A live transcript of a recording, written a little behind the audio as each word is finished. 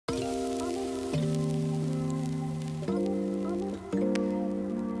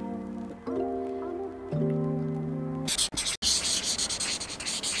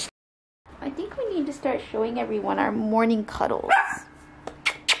start showing everyone our morning cuddles.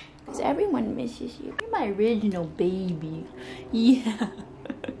 Because everyone misses you. You're my original baby. Yeah.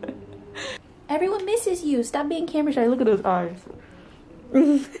 Everyone misses you. Stop being camera shy. Look at those eyes.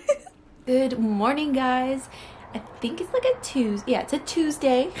 Good morning, guys. I think it's like a Tuesday. Yeah, it's a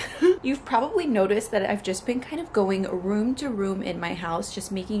Tuesday. You've probably noticed that I've just been kind of going room to room in my house,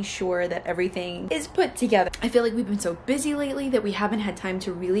 just making sure that everything is put together. I feel like we've been so busy lately that we haven't had time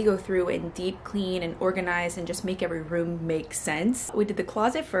to really go through and deep clean and organize and just make every room make sense. We did the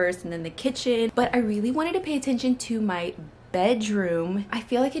closet first and then the kitchen, but I really wanted to pay attention to my bedroom. I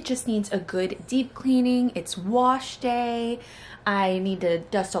feel like it just needs a good deep cleaning. It's wash day. I need to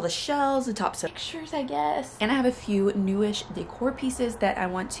dust all the shelves, the tops of pictures, I guess. And I have a few newish decor pieces that I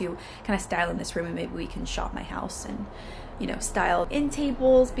want to kind of style in this room, and maybe we can shop my house and, you know, style end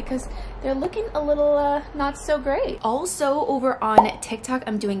tables because they're looking a little not so great. Also over on TikTok,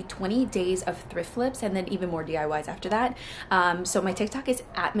 I'm doing 20 days of thrift flips and then even more DIYs after that. So my TikTok is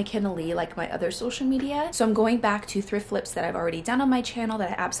at MaCenna Lee, like my other social media. So I'm going back to thrift flips that I've already done on my channel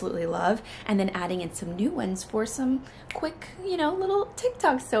that I absolutely love, and then adding in some new ones for some quick, you know, little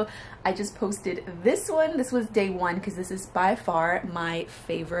TikToks. So I just posted this one. This was day one because this is by far my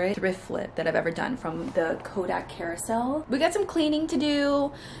favorite thrift flip that I've ever done from the Kodak carousel. We got some cleaning to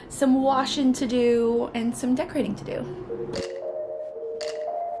do, some washing to do, and some decorating to do.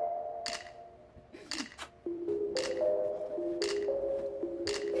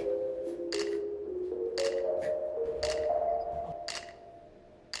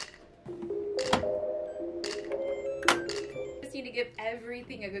 Need to give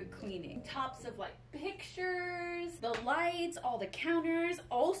everything a good cleaning. Tops of like pictures, the lights, all the counters.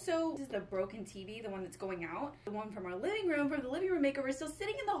 Also, this is the broken TV, the one that's going out. The one from our living room, from the living room makeover, is still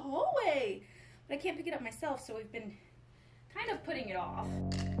sitting in the hallway. But I can't pick it up myself, so we've been kind of putting it off.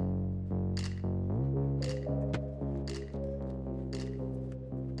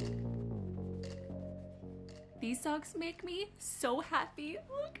 These socks make me so happy.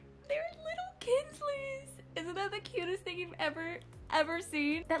 Look, they're little Kinsley's. Isn't that the cutest thing you've ever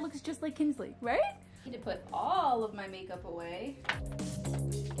seen? That looks just like Kinsley, right? I need to put all of my makeup away.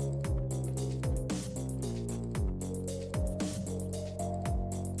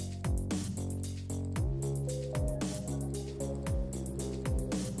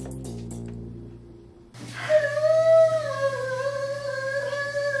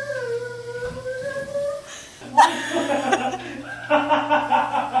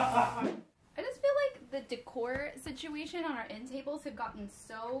 Decor situation on our end tables have gotten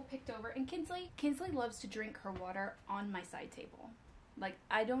so picked over, and Kinsley loves to drink her water on my side table. Like,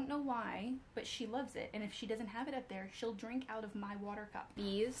 I don't know why, but she loves it, and if she doesn't have it up there, she'll drink out of my water cup.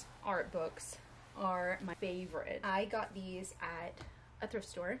 These art books are my favorite. I got these at a thrift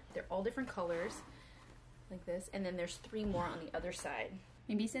store. They're all different colors like this, and then there's 3 more on the other side.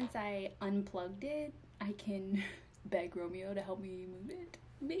 Maybe since I unplugged it, I can beg Romeo to help me move it.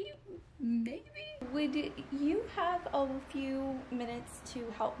 Maybe. Would you have a few minutes to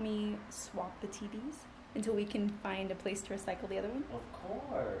help me swap the TVs until we can find a place to recycle the other one? Of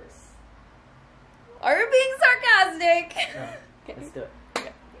course. Are you being sarcastic? No, okay. Let's do it.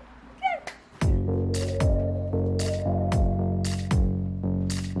 Okay.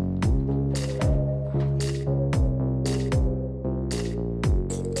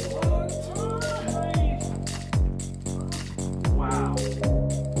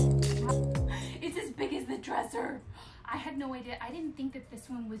 I had no idea. I didn't think that this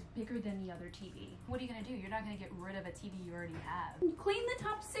one was bigger than the other TV. What are you gonna do? You're not gonna get rid of a TV you already have. Clean the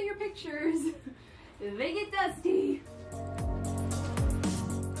tops of your pictures. They get dusty.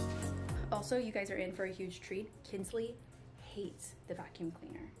 Also, you guys are in for a huge treat. Kinsley hates the vacuum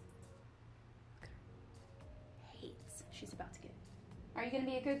cleaner. Hates. She's about to get. Are you gonna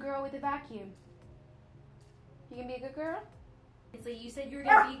be a good girl with the vacuum? You gonna be a good girl? Kinsley, you said you were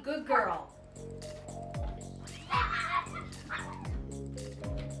gonna be a good girl.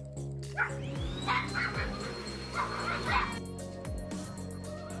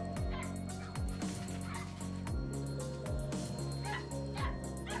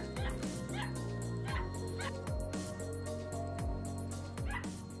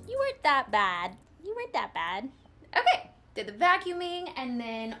 You weren't that bad. You weren't that bad. Okay. Did the vacuuming and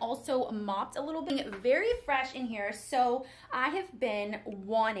then also mopped a little bit. Very fresh in here. So I have been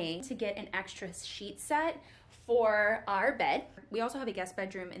wanting to get an extra sheet set for our bed. We also have a guest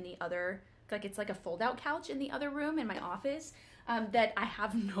bedroom in the other, like it's like a fold out couch in the other room in my office. that I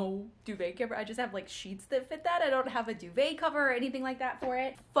have no duvet cover. I just have like sheets that fit that. I don't have a duvet cover or anything like that for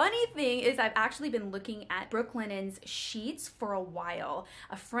it. Funny thing is I've actually been looking at Brooklinen's sheets for a while.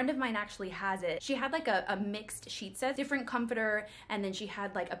 A friend of mine actually has it. She had like a mixed sheet set, different comforter, and then she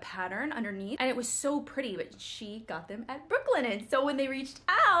had like a pattern underneath, and it was so pretty, but she got them at Brooklinen. So when they reached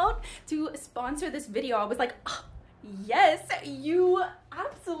out to sponsor this video, I was like, oh, yes, you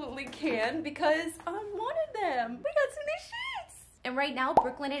absolutely can, because I wanted them. We got some new sheets. And right now,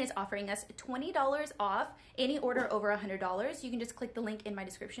 Brooklinen is offering us $20 off any order over $100. You can just click the link in my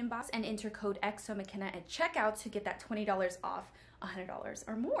description box and enter code XOMaCenna at checkout to get that $20 off $100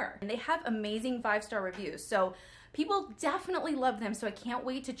 or more. And they have amazing 5-star reviews, so people definitely love them, so I can't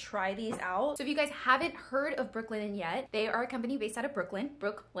wait to try these out. So if you guys haven't heard of Brooklinen yet, they are a company based out of Brooklyn.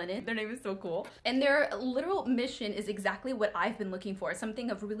 Brooklinen, their name is so cool. And their literal mission is exactly what I've been looking for,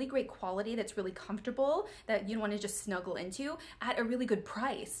 something of really great quality that's really comfortable, that you don't want to just snuggle into at a really good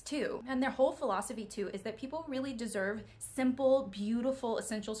price too. And their whole philosophy too is that people really deserve simple, beautiful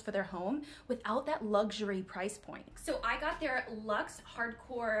essentials for their home without that luxury price point. So I got their Luxe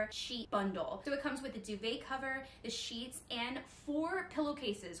Hardcore Sheet Bundle. So it comes with the duvet cover, the sheets, and 4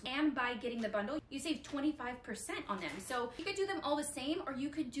 pillowcases. And by getting the bundle, you save 25% on them. So you could do them all the same, or you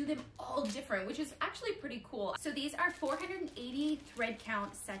could do them all different, which is actually pretty cool. So these are 480 thread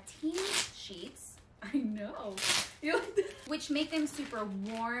count sateen sheets. I know. Which make them super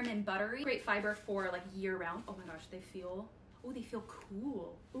warm and buttery. Great fiber for like year round. Oh my gosh, they feel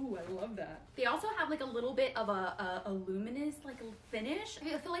cool. Ooh, I love that. They also have like a little bit of a luminous like finish.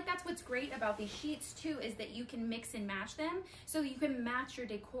 I feel like that's what's great about these sheets too, is that you can mix and match them. So you can match your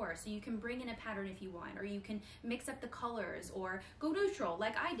decor. So you can bring in a pattern if you want, or you can mix up the colors or go neutral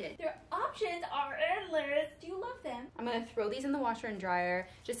like I did. Their options are endless. Do you love them? I'm gonna throw these in the washer and dryer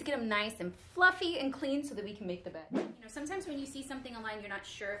just to get them nice and fluffy and clean so that we can make the bed. You know, sometimes when you see something online, you're not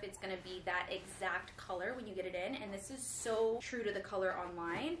sure if it's gonna be that exact color when you get it in, and this is so true to the color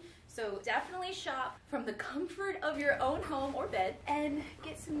online. So definitely shop from the comfort of your own home or bed and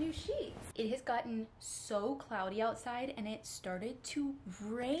get some new sheets. It has gotten so cloudy outside and it started to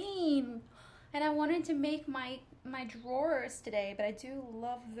rain, and I wanted to make my drawers today, but I do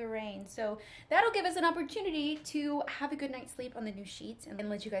love the rain, so that'll give us an opportunity to have a good night's sleep on the new sheets and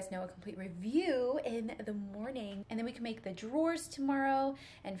let you guys know a complete review in the morning, and then we can make the drawers tomorrow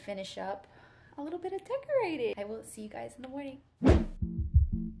and finish up a little bit of decorating. I will see you guys in the morning.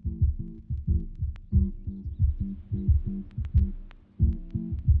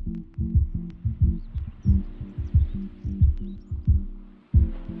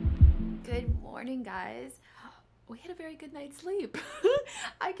 Good morning, guys. We had a very good night's sleep.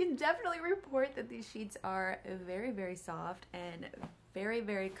 I can definitely report that these sheets are very, very soft and very,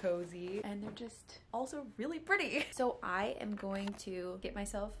 very cozy, and they're just also really pretty. So I am going to get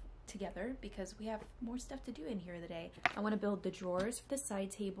myself together because we have more stuff to do in here today. I want to build the drawers for the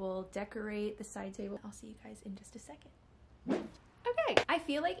side table, decorate the side table. I'll see you guys in just a second. Okay, I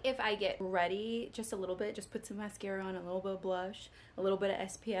feel like if I get ready just a little bit, just put some mascara on, a little bit of blush, a little bit of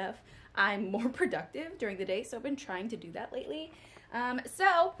SPF, I'm more productive during the day, so I've been trying to do that lately.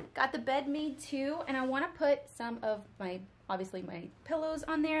 So got the bed made too, and I want to put some of obviously my pillows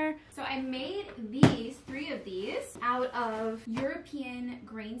on there. So I made 3 of these out of European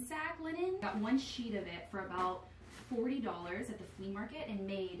grain sack linen. Got 1 sheet of it for about $40 at the flea market and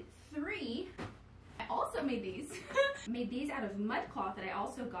made 3. I also made these. Made these out of mud cloth that I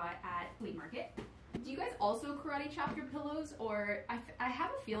also got at flea market. Do you guys also karate chop your pillows? Or I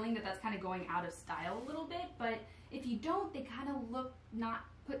have a feeling that that's kind of going out of style a little bit, but if you don't, they kind of look not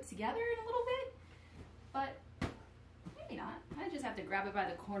put together in a little bit, but maybe not. I just have to grab it by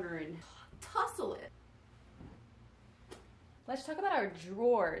the corner and tussle it. Let's talk about our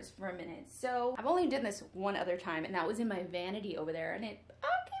drawers for a minute. So I've only done this one other time, and that was in my vanity over there, and it came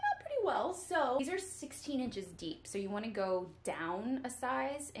out pretty well. So these are 16 inches deep, so you want to go down a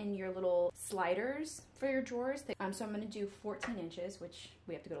size in your little sliders for your drawers. So I'm going to do 14 inches, which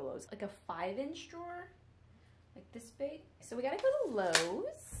we have to go to Lowe's. Like a 5-inch drawer, like this big. So we gotta go to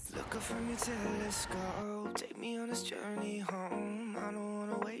Lowe's. Look up from your telescope, take me on this journey home. I don't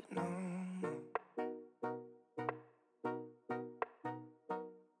wanna wait no more.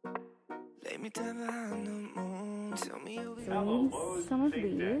 Lay me down behind the moon, tell me you'll be. So we need some of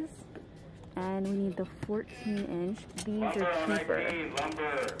these, and we need the 14-inch. These are cheaper,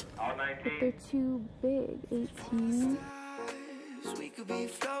 but they're too big. 18. We could be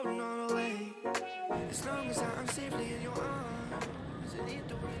floating on the way, as long as I'm safely in your arms. It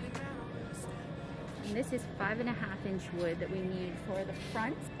don't really matter. And this is 5.5-inch wood that we need for the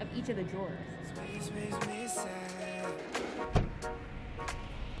front of each of the drawers. Space makes me sad.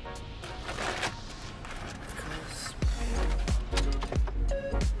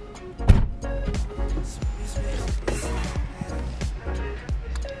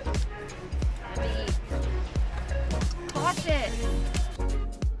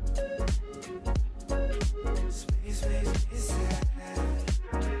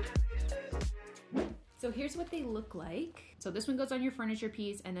 what they look like. So this one goes on your furniture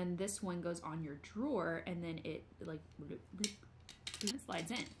piece, and then this one goes on your drawer, and then it like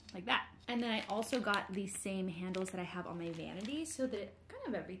slides in like that. And then I also got these same handles that I have on my vanity so that it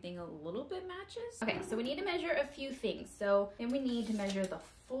kind of everything a little bit matches. Okay, so we need to measure a few things. So then we need to measure the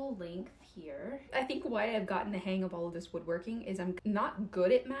full length here. I think why I've gotten the hang of all of this woodworking is I'm not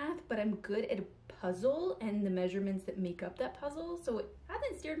good at math, but I'm good at a puzzle and the measurements that make up that puzzle. So it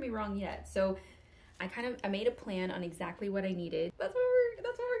hasn't steered me wrong yet. So I made a plan on exactly what I needed. That's what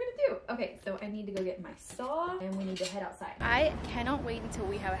we're gonna do. Okay, so I need to go get my saw and we need to head outside. I cannot wait until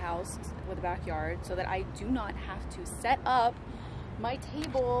we have a house with a backyard so that I do not have to set up my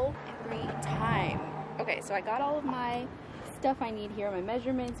table every time. Okay, so I got all of my stuff I need here, my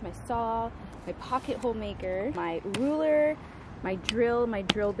measurements, my saw, my pocket hole maker, my ruler, my drill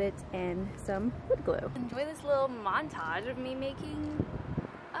bit, and some wood glue. Enjoy this little montage of me making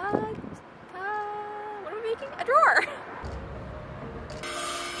what am I making? A drawer!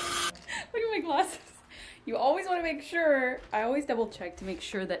 Look at my glasses. You always want to make sure, I always double check to make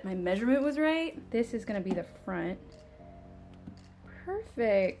sure that my measurement was right. This is going to be the front.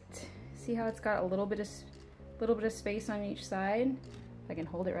 Perfect. See how it's got a little bit of space on each side? If I can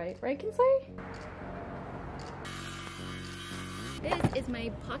hold it right, Kinsley? This is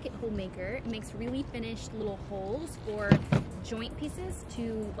my pocket hole maker. It makes really finished little holes for joint pieces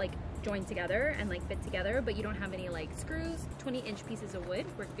to like join together and like fit together, but you don't have any like screws. 20-inch pieces of wood.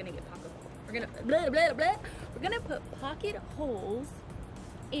 We're gonna get pocket holes. We're gonna put pocket holes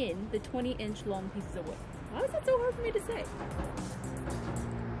in the 20-inch long pieces of wood. Why is that so hard for me to say?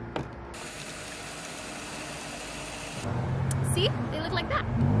 See? They look like that.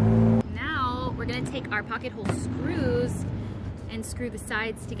 Now we're gonna take our pocket hole screws and screw the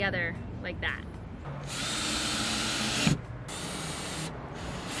sides together like that.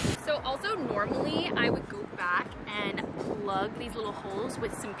 So also normally I would go back and plug these little holes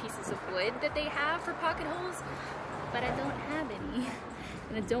with some pieces of wood that they have for pocket holes, but I don't have any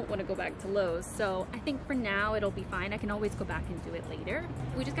and I don't want to go back to Lowe's. So I think for now it'll be fine. I can always go back and do it later.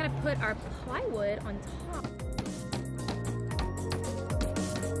 We just gotta put our plywood on top.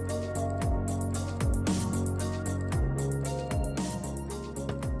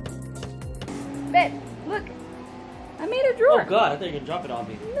 Babe, look, I made a drawer. Oh God, I thought you were gonna drop it on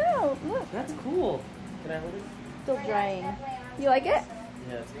me. No, look. That's cool. Can I hold it? Still drying. You like it?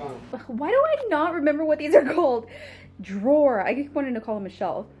 Yeah, it's cool. Why do I not remember what these are called? Drawer. I keep wanting to call them a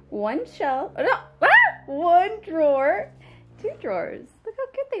shelf. One shelf. Oh, no. One drawer. Two drawers. Look how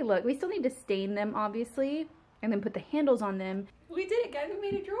good they look. We still need to stain them, obviously, and then put the handles on them. We did it, guys. We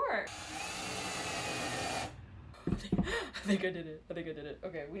made a drawer. I think I did it.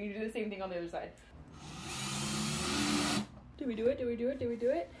 Okay, we need to do the same thing on the other side. Did we do it? We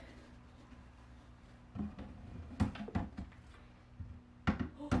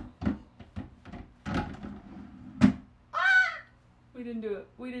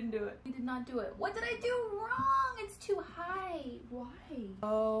didn't do it. We did not do it. What did I do wrong? It's too high. Why?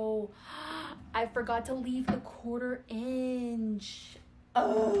 Oh, I forgot to leave the 1/4 inch.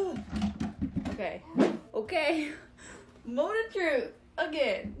 Oh. Okay. Moment of truth.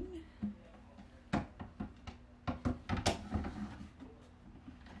 Again.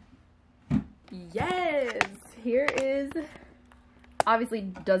 Yes. Here is, obviously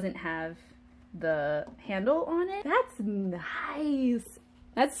doesn't have the handle on it. That's nice.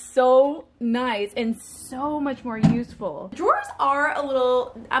 That's so nice and so much more useful. Drawers are a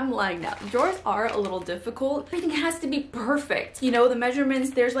little, I'm lying now. Drawers are a little difficult. Everything has to be perfect. You know, the measurements,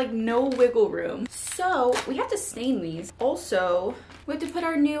 there's like no wiggle room. So we have to stain these. Also, we have to put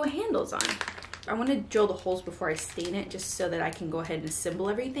our new handles on. I want to drill the holes before I stain it just so that I can go ahead and assemble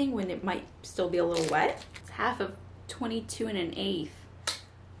everything when it might still be a little wet. It's half of 22 1/8.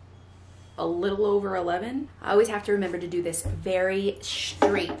 A little over 11. I always have to remember to do this very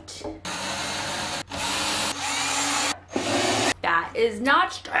straight. That is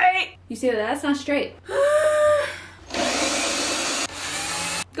not straight. You see that? That's not straight.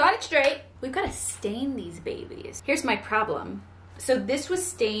 Got it straight. We've got to stain these babies. Here's my problem. So this was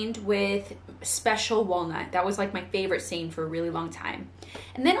stained with Special Walnut. That was like my favorite stain for a really long time.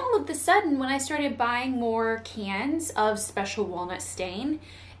 And then all of a sudden, when I started buying more cans of Special Walnut stain,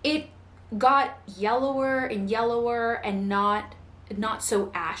 it got yellower and yellower and not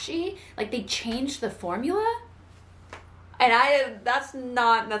so ashy. Like they changed the formula. And that's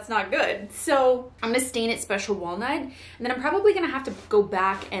not good. So I'm gonna stain it Special Walnut, and then I'm probably gonna have to go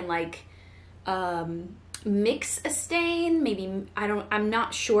back and like mix a stain. Maybe, I'm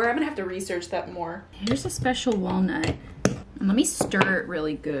not sure. I'm gonna have to research that more. Here's a Special Walnut. And let me stir it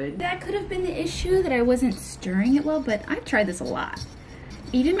really good. That could have been the issue, that I wasn't stirring it well, but I've tried this a lot.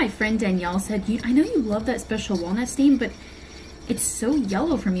 Even my friend Danielle said, I know you love that special walnut stain, but it's so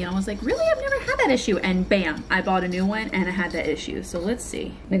yellow for me. And I was like, really? I've never had that issue. And bam, I bought a new one and I had that issue. So let's see.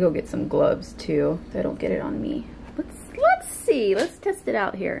 I'm gonna go get some gloves too, so I don't get it on me. Let's see, let's test it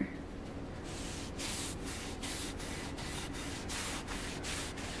out here.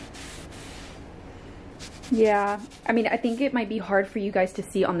 Yeah, I mean, I think it might be hard for you guys to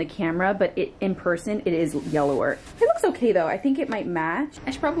see on the camera, but in person, it is yellower. It looks okay though. I think it might match.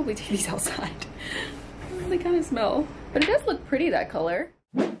 I should probably take these outside. They kind of smell, but it does look pretty, that color.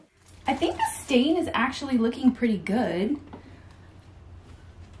 I think the stain is actually looking pretty good.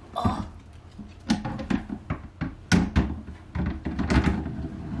 Oh.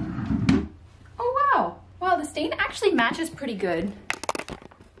 Oh wow. Wow, the stain actually matches pretty good.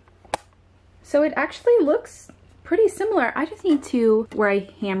 So it actually looks pretty similar. I just need to, where I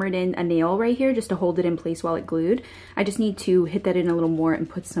hammered in a nail right here just to hold it in place while it glued, I just need to hit that in a little more and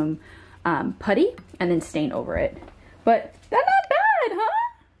put some putty and then stain over it. But that's not bad, huh?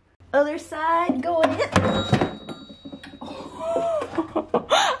 Other side going in. Oh,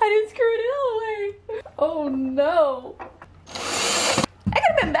 I didn't screw it all the way. Oh no. That could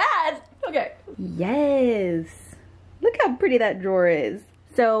have been bad. Okay. Yes. Look how pretty that drawer is.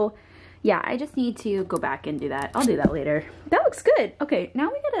 So yeah, I just need to go back and do that. I'll do that later. That looks good. Okay, now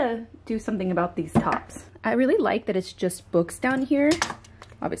we gotta do something about these tops. I really like that it's just books down here.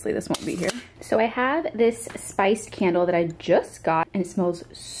 Obviously this won't be here. So I have this spiced candle that I just got and it smells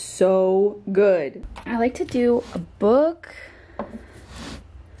so good. I like to do a book.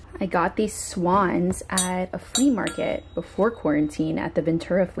 I got these swans at a flea market before quarantine at the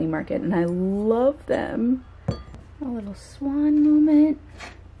Ventura flea market and I love them. A little swan moment.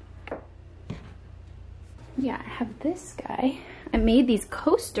 Yeah, I have this guy. I made these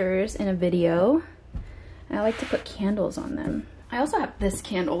coasters in a video and I like to put candles on them. I also have this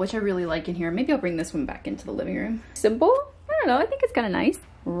candle, which I really like in here. Maybe I'll bring this one back into the living room. Simple? I don't know, I think it's kind of nice.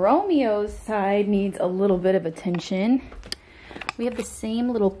 Romeo's side needs a little bit of attention. We have the same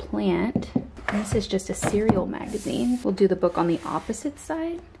little plant. And this is just a cereal magazine. We'll do the book on the opposite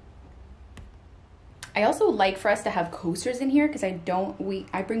side. I also like for us to have coasters in here because I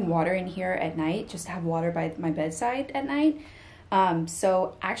bring water in here at night just to have water by my bedside at night.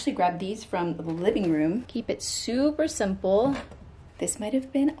 So I actually grabbed these from the living room. Keep it super simple. This might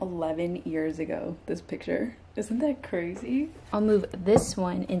have been 11 years ago, this picture. Isn't that crazy? I'll move this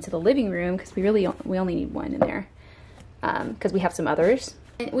one into the living room because we only need one in there because we have some others.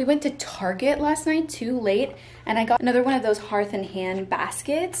 We went to Target last night too late and I got another one of those hearth and hand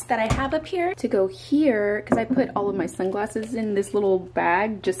baskets that I have up here to go here because I put all of my sunglasses in this little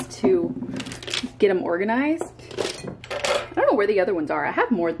bag just to get them organized. I don't know where the other ones are. I have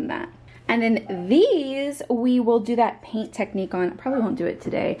more than that. And then these we will do that paint technique on. I probably won't do it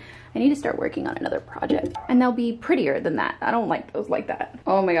today. I need to start working on another project and they'll be prettier than that. I don't like those like that.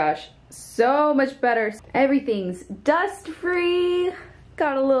 Oh my gosh, so much better. Everything's dust free.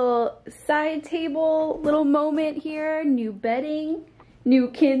 Got a little side table, little moment here, new bedding,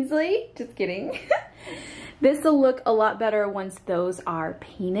 new Kinsley, just kidding. This will look a lot better once those are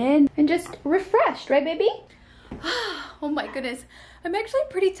painted and just refreshed, right baby? Oh my goodness, I'm actually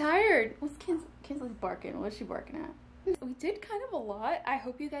pretty tired. What's Kinsley's barking? What's she barking at? We did kind of a lot. I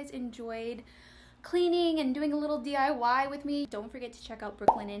hope you guys enjoyed cleaning and doing a little DIY with me. Don't forget to check out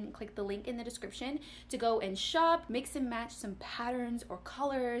Brooklinen and click the link in the description to go and shop, mix and match some patterns or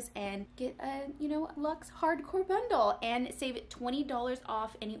colors and get a, luxe hardcore bundle and save $20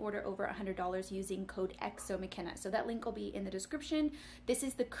 off any order over $100 using code EXOMckenna. So that link will be in the description. This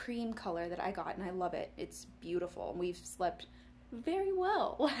is the cream color that I got and I love it. It's beautiful. We've slept very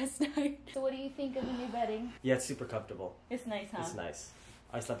well last night. So what do you think of the new bedding? Yeah, it's super comfortable. It's nice, huh? It's nice.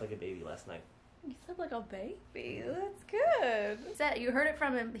 I slept like a baby last night. You slept like a baby. That's good. You heard it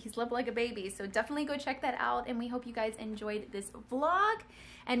from him. He slept like a baby. So definitely go check that out. And we hope you guys enjoyed this vlog.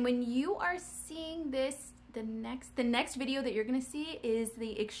 And when you are seeing this, the next video that you're gonna see is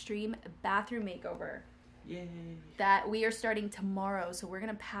the extreme bathroom makeover. Yay. That we are starting tomorrow. So we're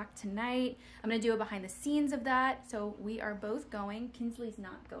gonna pack tonight. I'm gonna do a behind the scenes of that. So we are both going. Kinsley's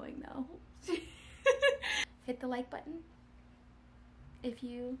not going though. Hit the like button if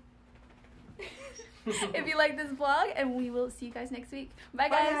you like this vlog, and we will see you guys next week. Bye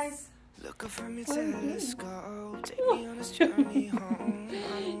guys. Looking for me, telescope, take me on this journey home.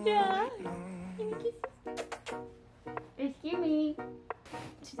 Yeah. Excuse me.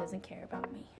 She doesn't care about me.